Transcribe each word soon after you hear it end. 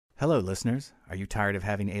Hello, listeners. Are you tired of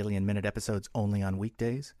having Alien Minute episodes only on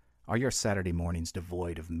weekdays? Are your Saturday mornings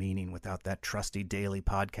devoid of meaning without that trusty daily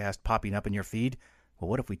podcast popping up in your feed? Well,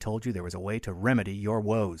 what if we told you there was a way to remedy your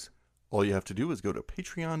woes? All you have to do is go to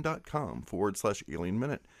patreon.com/Alien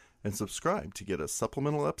Minute and subscribe to get a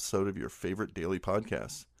supplemental episode of your favorite daily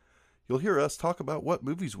podcasts. You'll hear us talk about what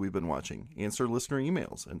movies we've been watching, answer listener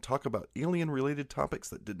emails, and talk about alien-related topics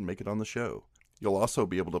that didn't make it on the show. You'll also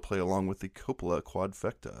be able to play along with the Coppola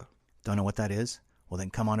Quadfecta. Don't know what that is? Well, then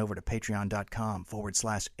come on over to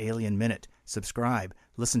patreon.com/Alien Minute. Subscribe,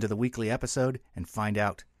 listen to the weekly episode, and find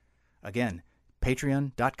out. Again,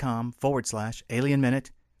 patreon.com/Alien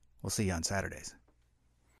Minute. We'll see you on Saturdays.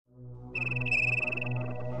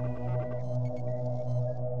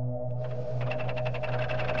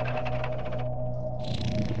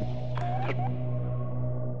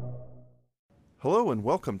 Hello and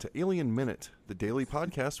welcome to Alien Minute, the daily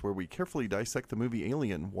podcast where we carefully dissect the movie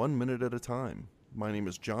Alien 1 minute at a time. My name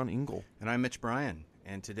is John Ingle. And I'm Mitch Bryan,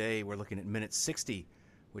 and today we're looking at minute 60,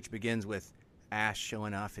 which begins with Ash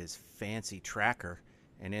showing off his fancy tracker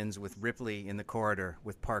and ends with Ripley in the corridor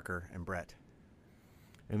with Parker and Brett.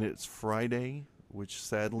 And it's Friday, which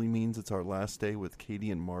sadly means it's our last day with Katie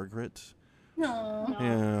and Margaret. Aww.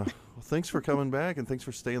 Yeah. Well, thanks for coming back and thanks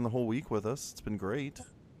for staying the whole week with us. It's been great.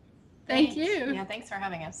 Thank you. Yeah, thanks for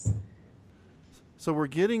having us. So we're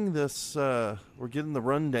getting this, we're getting the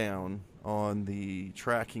rundown on the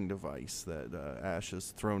tracking device that Ash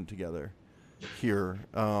has thrown together here.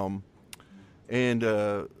 In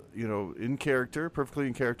character, perfectly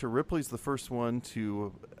in character, Ripley's the first one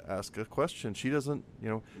to ask a question. She doesn't,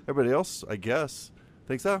 everybody else, I guess,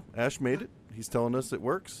 thinks, Ash made it. He's telling us it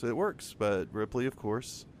works. It works. But Ripley, of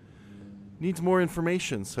course, needs more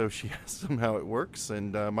information, so she asks him how it works.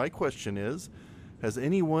 And my question is, has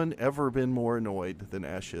anyone ever been more annoyed than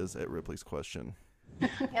Ash is at Ripley's question?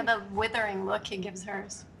 Yeah, the withering look he gives her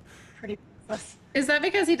is pretty priceless. Is that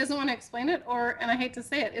because he doesn't want to explain it, or, and I hate to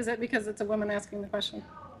say it, is it because it's a woman asking the question?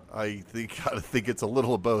 I think it's a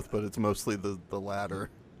little of both, but it's mostly the latter,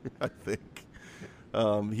 I think.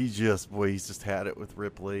 He's just had it with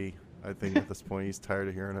Ripley. I think at this point he's tired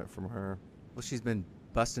of hearing it from her. Well, she's been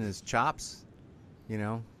busting his chops,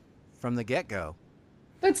 from the get-go.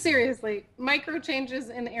 But seriously, micro changes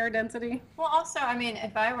in air density. Well, also, I mean,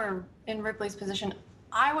 if I were in Ripley's position,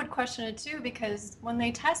 I would question it too, because when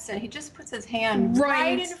they test it, he just puts his hand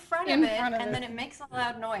right in front of it, and then it makes a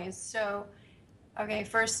loud noise. So, okay,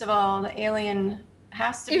 first of all, the alien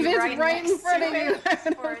has to be right in front of you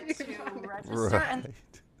for it to register. Right. And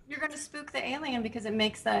you're going to spook the alien because it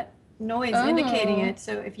makes that noise indicating it.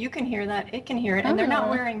 So if you can hear that, it can hear it. And they're not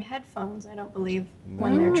wearing headphones, I don't believe,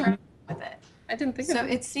 when they're trying with it. I didn't think so. of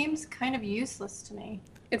it. It seems kind of useless to me.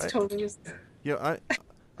 It's totally useless.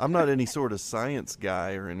 I'm not any sort of science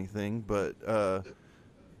guy or anything, but a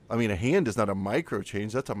hand is not a micro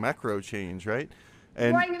change. That's a macro change, right?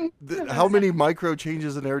 And how many micro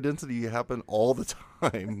changes in air density happen all the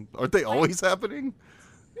time? Aren't they always happening?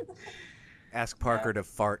 Ask Parker to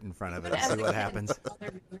fart in front of it and see what happens.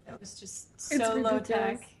 It was just so low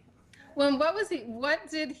tech. Well, what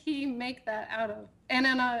did he make that out of? And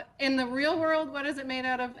in the real world, what is it made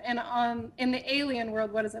out of? And in the alien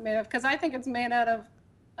world, what is it made of? Because I think it's made out of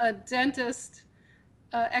a dentist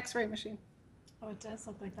X-ray machine. Oh, it does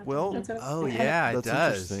look like that. Well, it does.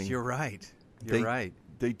 Interesting. You're right. Right.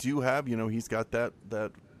 They do have, he's got that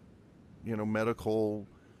medical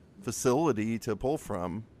facility to pull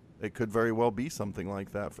from. It could very well be something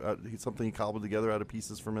like that. Something he cobbled together out of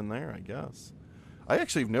pieces from in there, I guess. I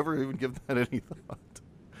actually have never even given that any thought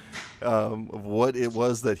of what it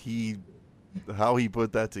was that how he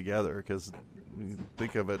put that together. Because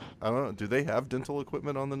think of it, I don't know. Do they have dental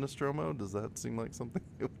equipment on the Nostromo? Does that seem like something?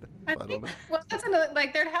 I don't know. Well, that's another.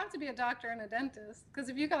 There'd have to be a doctor and a dentist. Because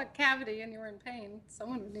if you got a cavity and you were in pain,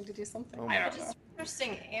 someone would need to do something. Oh, I don't know.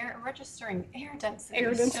 Registering air density.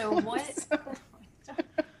 Air density. So what? I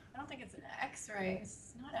don't think it's an X-ray.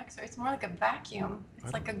 It's not X-ray. It's more like a vacuum.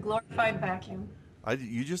 It's like a glorified vacuum.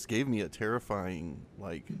 You just gave me a terrifying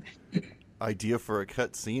idea for a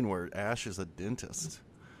cut scene where Ash is a dentist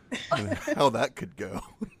and how that could go.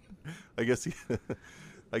 I guess he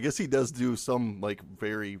does do some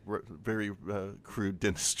very very crude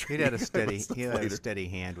dentistry. He had a steady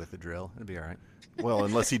hand with the drill. It'd be all right. Well,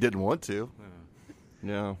 unless he didn't want to.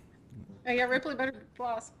 Yeah. Yeah, Ripley better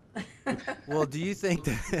floss. Well, do you think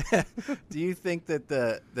that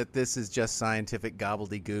that this is just scientific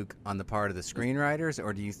gobbledygook on the part of the screenwriters,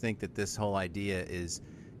 or do you think that this whole idea is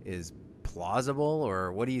plausible,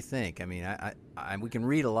 or what do you think? I mean, we can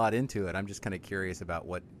read a lot into it. I'm just kind of curious about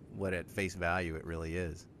what at face value it really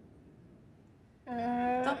is.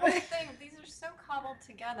 The whole thing, these are so cobbled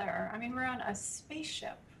together. I mean, we're on a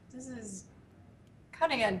spaceship. This is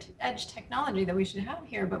cutting edge technology that we should have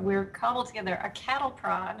here, but we're cobbled together a cattle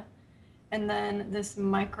prod and then this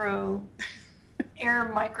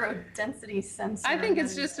air micro density sensor. I think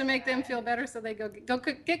it's just to make them feel better, so they go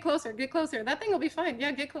get closer. That thing will be fine.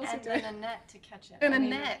 Yeah, get closer and to then it. a net to catch it. And a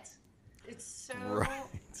net. It's so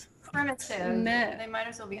Right. primitive. Net. They might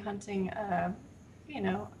as well be hunting a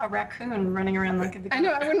raccoon running around like a. I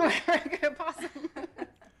know. I wouldn't want a possum.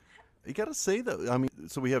 You got to say though, I mean,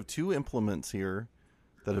 so we have two implements here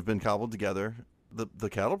that have been cobbled together. The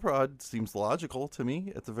cattle prod seems logical to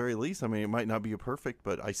me, at the very least. I mean, it might not be a perfect,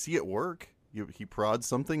 but I see it work. He prods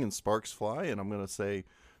something and sparks fly, and I'm going to say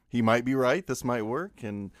he might be right. This might work.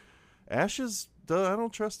 And Ash's, I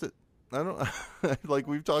don't trust it. I don't like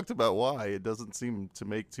we've talked about why it doesn't seem to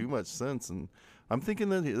make too much sense. And I'm thinking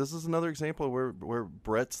that this is another example where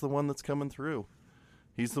Brett's the one that's coming through.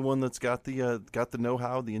 He's the one that's got the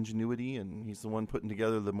know-how, the ingenuity, and he's the one putting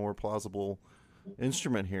together the more plausible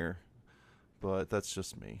instrument here. But that's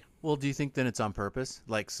just me. Well, do you think then it's on purpose?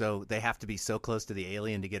 Like, so they have to be so close to the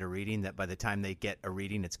alien to get a reading that by the time they get a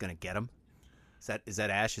reading, it's going to get them? Is that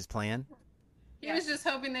Ash's plan? He was just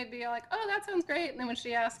hoping they'd be like, oh, that sounds great. And then when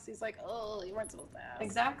she asks, he's like, oh, you weren't supposed to ask.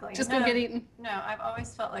 Exactly. Just go get eaten. No, I've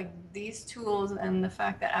always felt like these tools and the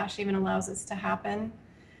fact that Ash even allows this to happen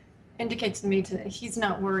indicates to me that he's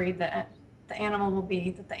not worried that the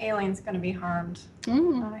alien's going to be harmed.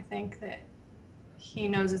 I think that he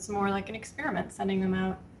knows it's more like an experiment, sending them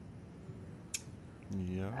out.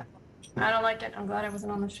 Yeah. I don't like it. I'm glad I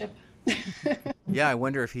wasn't on the ship. Yeah, I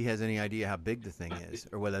wonder if he has any idea how big the thing is,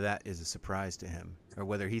 or whether that is a surprise to him, or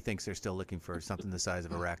whether he thinks they're still looking for something the size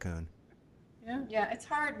of a raccoon. Yeah, it's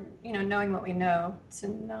hard, knowing what we know, to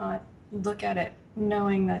not look at it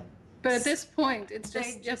knowing that. But at this point, it's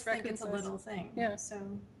they just think it's a size. little thing. Yeah. So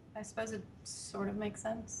I suppose it sort of makes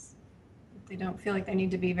sense. They don't feel like they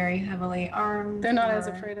need to be very heavily armed. They're not as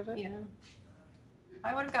afraid of it. Yeah.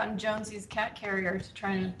 I would have gotten Jonesy's cat carrier to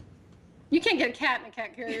try and. You can't get a cat in a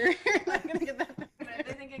cat carrier. You're not gonna get that. But if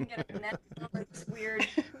they think they can get a net with this weird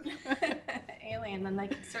alien, then they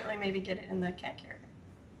can certainly maybe get it in the cat carrier.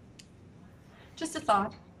 Just a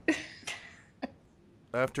thought.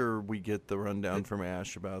 After we get the rundown from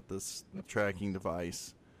Ash about this tracking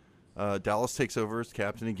device, Dallas takes over as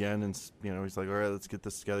captain again, and he's like, "All right, let's get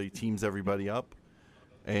this together." He teams everybody up,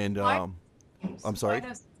 and I'm sorry.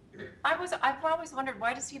 I've always wondered,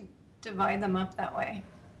 why does he divide them up that way?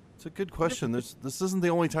 It's a good question. This isn't the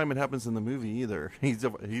only time it happens in the movie either. He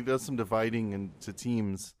does some dividing into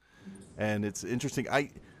teams, and it's interesting.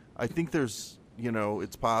 I think there's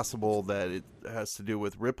it's possible that it has to do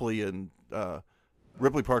with Ripley and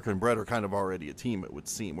Ripley, Parker, and Brett are kind of already a team, it would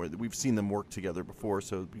seem, where we've seen them work together before.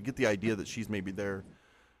 So you get the idea that she's maybe their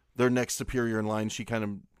next superior in line. She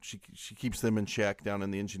keeps them in check down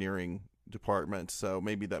in the engineering department. So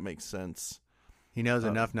maybe that makes sense. He knows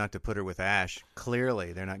enough not to put her with Ash.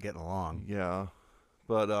 Clearly, they're not getting along. Yeah.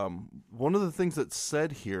 But one of the things that's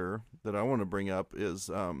said here that I want to bring up is,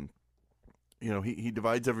 he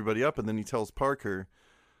divides everybody up, and then he tells Parker,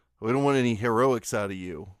 "We don't want any heroics out of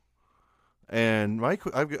you." And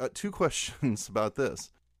I've got two questions about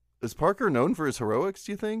this. Is Parker known for his heroics,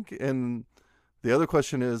 do you think? And the other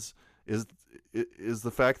question is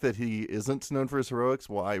the fact that he isn't known for his heroics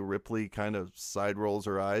why Ripley kind of side rolls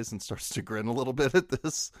her eyes and starts to grin a little bit at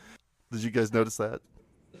this? Did you guys notice that?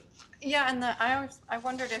 Yeah, and I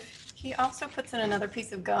wondered if he also puts in another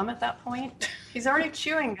piece of gum at that point. He's already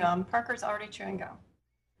chewing gum. Parker's already chewing gum.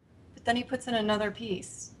 But then he puts in another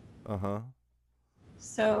piece. Uh-huh.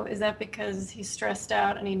 So is that because he's stressed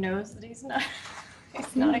out and he knows that he's not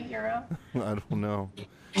a hero? I don't know.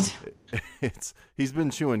 He's been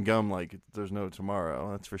chewing gum like there's no tomorrow,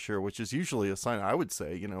 that's for sure, which is usually a sign. I would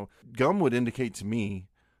say, gum would indicate to me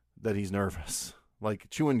that he's nervous. Like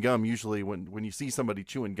chewing gum, usually when you see somebody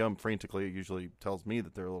chewing gum frantically, it usually tells me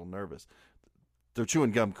that they're a little nervous. They're chewing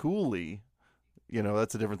gum coolly,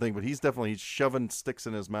 that's a different thing, but he's shoving sticks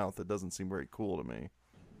in his mouth. That doesn't seem very cool to me.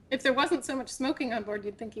 If there wasn't so much smoking on board,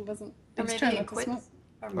 you'd think he wasn't. He was trying not to smoke.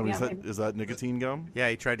 Is that nicotine gum? Yeah,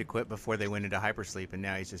 he tried to quit before they went into hypersleep, and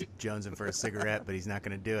now he's just jonesing for a cigarette, but he's not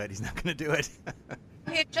going to do it.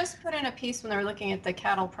 He had just put in a piece when they were looking at the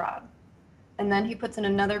cattle prod, and then he puts in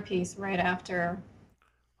another piece right after.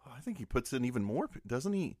 I think he puts in even more,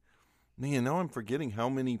 doesn't he? Man, now I'm forgetting how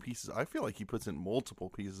many pieces. I feel like he puts in multiple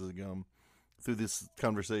pieces of gum through this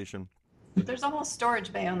conversation. There's a whole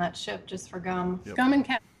storage bay on that ship just for gum. Yep. Gum and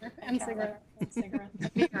cat litter and cigarettes.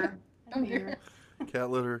 Beer. And beer.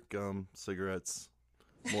 Cat litter, gum, cigarettes,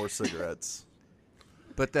 more cigarettes.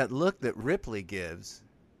 But that look that Ripley gives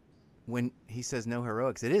when he says no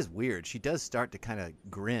heroics, it is weird. She does start to kind of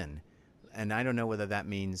grin, and I don't know whether that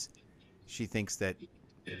means she thinks that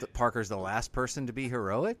Parker's the last person to be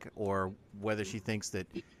heroic, or whether she thinks that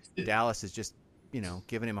Dallas is just,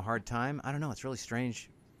 giving him a hard time. I don't know. It's really strange.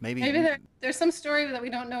 Maybe there's some story that we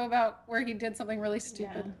don't know about where he did something really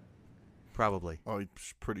stupid. Yeah. Probably. Oh,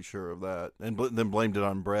 he's pretty sure of that. And then blamed it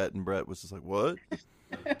on Brett, and Brett was just like, what?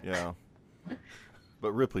 Yeah.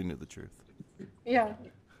 But Ripley knew the truth. Yeah.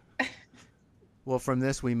 Well, from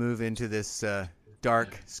this, we move into this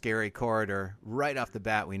dark, scary corridor. Right off the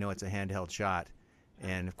bat, we know it's a handheld shot.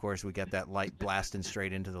 And, of course, we got that light blasting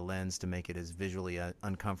straight into the lens to make it as visually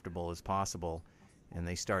uncomfortable as possible. And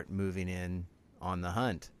they start moving in on the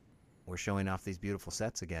hunt. We're showing off these beautiful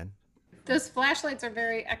sets again. Those flashlights are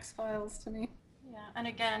very X-Files to me. Yeah, and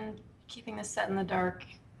again, keeping the set in the dark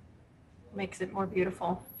makes it more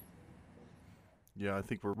beautiful. Yeah, I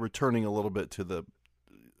think we're returning a little bit to the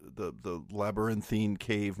labyrinthine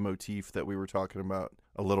cave motif that we were talking about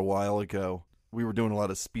a little while ago. We were doing a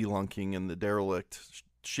lot of spelunking in the derelict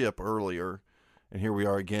ship earlier, and here we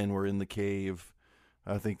are again. We're in the cave.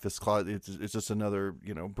 I think this it's just another,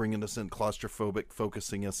 bringing us in, claustrophobic,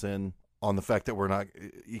 focusing us in on the fact that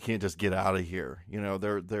you can't just get out of here.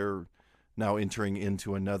 They're now entering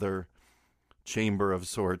into another chamber of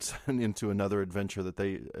sorts and into another adventure that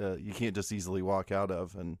you can't just easily walk out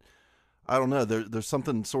of. And I don't know, there's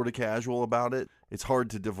something sort of casual about it. It's hard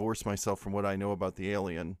to divorce myself from what I know about the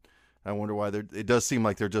alien. I wonder why it does seem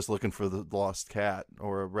like they're just looking for the lost cat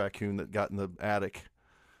or a raccoon that got in the attic.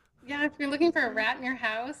 Yeah, if you're looking for a rat in your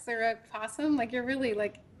house or a possum, you're really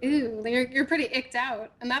ew, you're pretty icked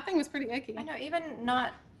out. And that thing was pretty icky. I know, even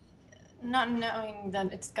not knowing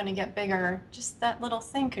that it's going to get bigger, just that little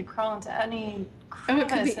thing could crawl into any crevice. It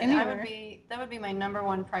could be anywhere. That would be my number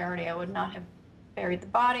one priority. I would not have buried the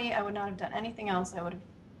body. I would not have done anything else. I would have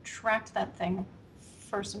tracked that thing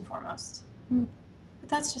first and foremost. But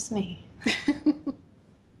that's just me. But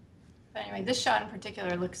anyway, this shot in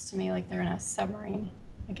particular looks to me like they're in a submarine.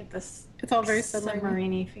 I get this. It's all very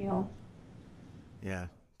submarine-y feel. Yeah,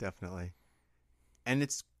 definitely. And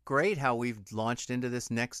it's great how we've launched into this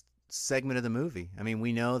next segment of the movie. I mean,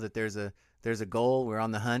 we know that there's a goal. We're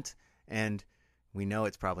on the hunt, and we know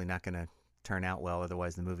it's probably not going to turn out well.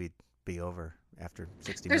 Otherwise, the movie'd be over after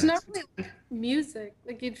 60 There's minutes. not really music.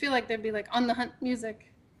 You'd feel like there'd be on the hunt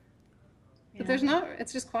music. But there's not.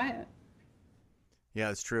 It's just quiet. Yeah,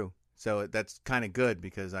 it's true. So that's kind of good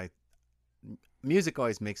because music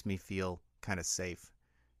always makes me feel kind of safe.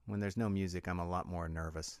 When there's no music, I'm a lot more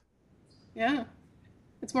nervous. Yeah.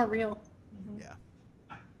 It's more real. Mm-hmm.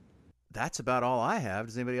 Yeah. That's about all I have.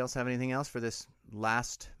 Does anybody else have anything else for this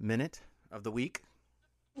last minute of the week?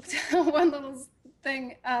 One little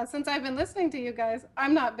thing. Since I've been listening to you guys,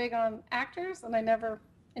 I'm not big on actors, and I never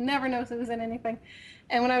know who's in anything.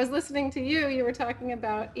 And when I was listening to you, you were talking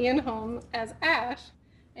about Ian Holm as Ash,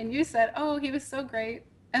 and you said, "Oh, he was so great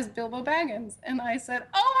as Bilbo Baggins," and I said,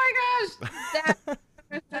 "Oh my gosh, that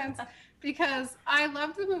makes sense." Because I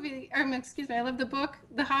loved the movie, I loved the book,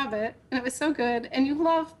 The Hobbit, and it was so good. And you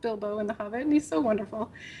love Bilbo in The Hobbit, and he's so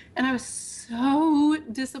wonderful. And I was so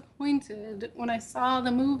disappointed when I saw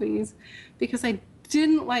the movies because I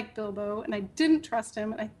didn't like Bilbo, and I didn't trust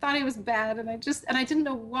him, and I thought he was bad, and I didn't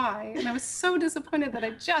know why. And I was so disappointed that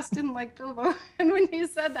I just didn't like Bilbo. And when you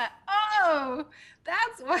said that, oh,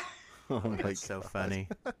 that's why. Oh my God. So funny.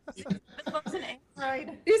 Bilbo's an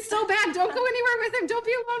android. He's so bad. Don't go anywhere with him. Don't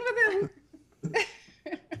be alone with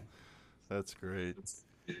him. That's great.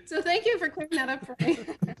 So thank you for clearing that up for me.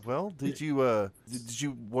 Well, did you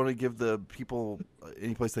want to give the people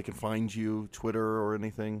any place they can find you, Twitter or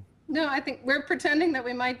anything? No, I think we're pretending that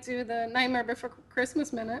we might do the Nightmare Before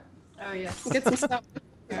Christmas minute. Oh, yes. Get some stuff. Oh,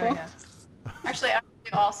 yeah. Actually, I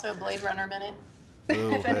do also Blade Runner minute.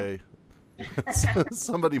 Oh, hey.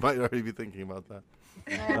 Somebody might already be thinking about that.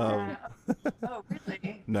 Oh,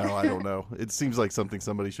 really? No, I don't know. It seems like something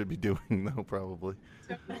somebody should be doing, though, probably.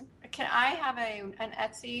 I have an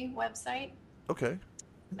Etsy website. Okay.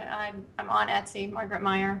 I'm on Etsy, Margaret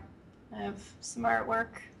Meyer. I have some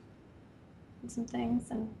artwork and some things,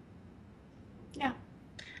 and yeah.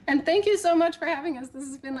 And thank you so much for having us. This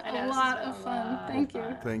has been a lot of fun. Thank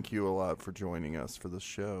you. Thank you a lot for joining us for this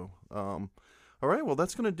show. All right, well,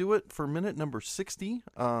 that's going to do it for minute number 60.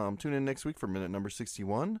 Tune in next week for minute number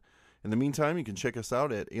 61. In the meantime, you can check us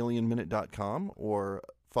out at alienminute.com or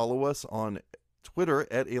follow us on Twitter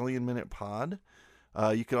at alienminutepod.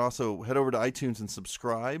 You can also head over to iTunes and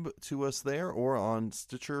subscribe to us there or on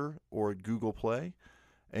Stitcher or Google Play.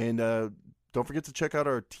 And don't forget to check out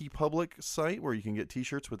our TeePublic site where you can get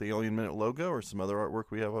t-shirts with the Alien Minute logo or some other artwork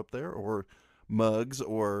we have up there, or mugs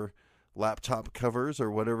or laptop covers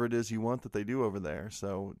or whatever it is you want that they do over there.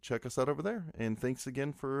 So check us out over there. And thanks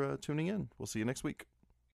again for tuning in. We'll see you next week.